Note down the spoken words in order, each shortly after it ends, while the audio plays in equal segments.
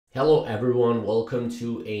Hello everyone, welcome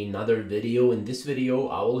to another video. In this video,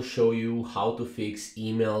 I will show you how to fix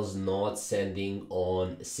emails not sending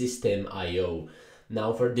on System.io.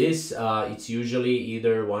 Now for this, it's usually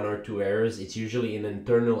either one or two errors. It's usually an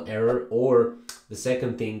internal error, or the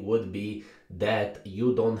second thing would be that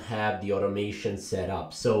you don't have the automation set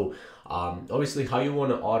up. So obviously how you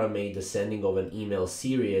want to automate the sending of an email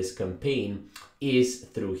series campaign is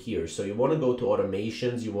through here. So you want to go to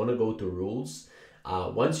automations, you want to go to rules.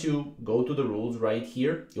 Once you go to the rules right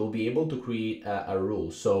here, you'll be able to create a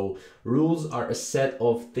rule. So rules are a set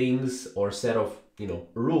of things or set of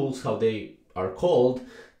rules, how they are called,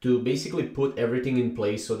 to basically put everything in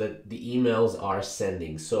place so that the emails are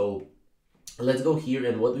sending. So let's go here,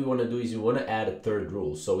 and what we want to do is you want to add a third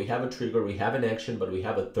rule. So we have a trigger, we have an action, but we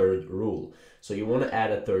have a third rule. So you want to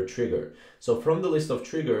add a third trigger. So from the list of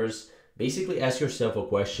triggers, basically ask yourself a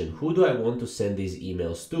question: who do I want to send these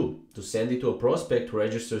emails to? To send it to a prospect who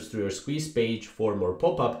registers through your squeeze page, form, or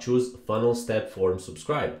pop-up, choose funnel, step, form,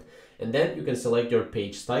 subscribed. And then you can select your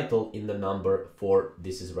page title in the number for,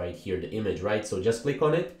 this is right here, the image, right? So just click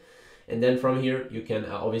on it. And then from here, you can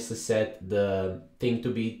obviously set the thing to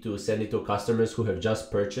be to send it to customers who have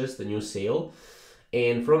just purchased a new sale.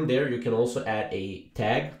 And from there, you can also add a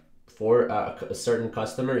tag for a certain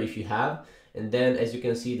customer if you have. And then as you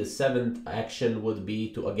can see, the seventh action would be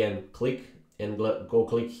to again click and go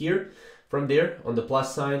click here. From there, on the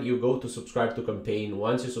plus sign, you go to subscribe to campaign.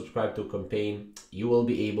 Once you subscribe to campaign, you will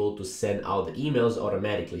be able to send out the emails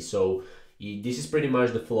automatically. So this is pretty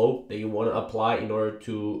much the flow that you want to apply in order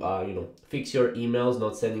to fix your emails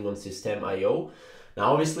not sending on System.io.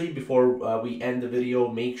 Now, obviously, before we end the video,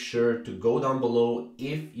 make sure to go down below.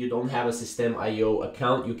 If you don't have a System.io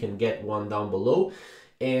account, you can get one down below.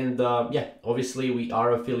 And yeah, obviously we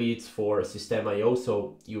are affiliates for System.io,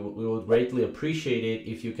 so we would greatly appreciate it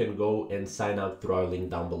if you can go and sign up through our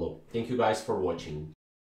link down below. Thank you guys for watching.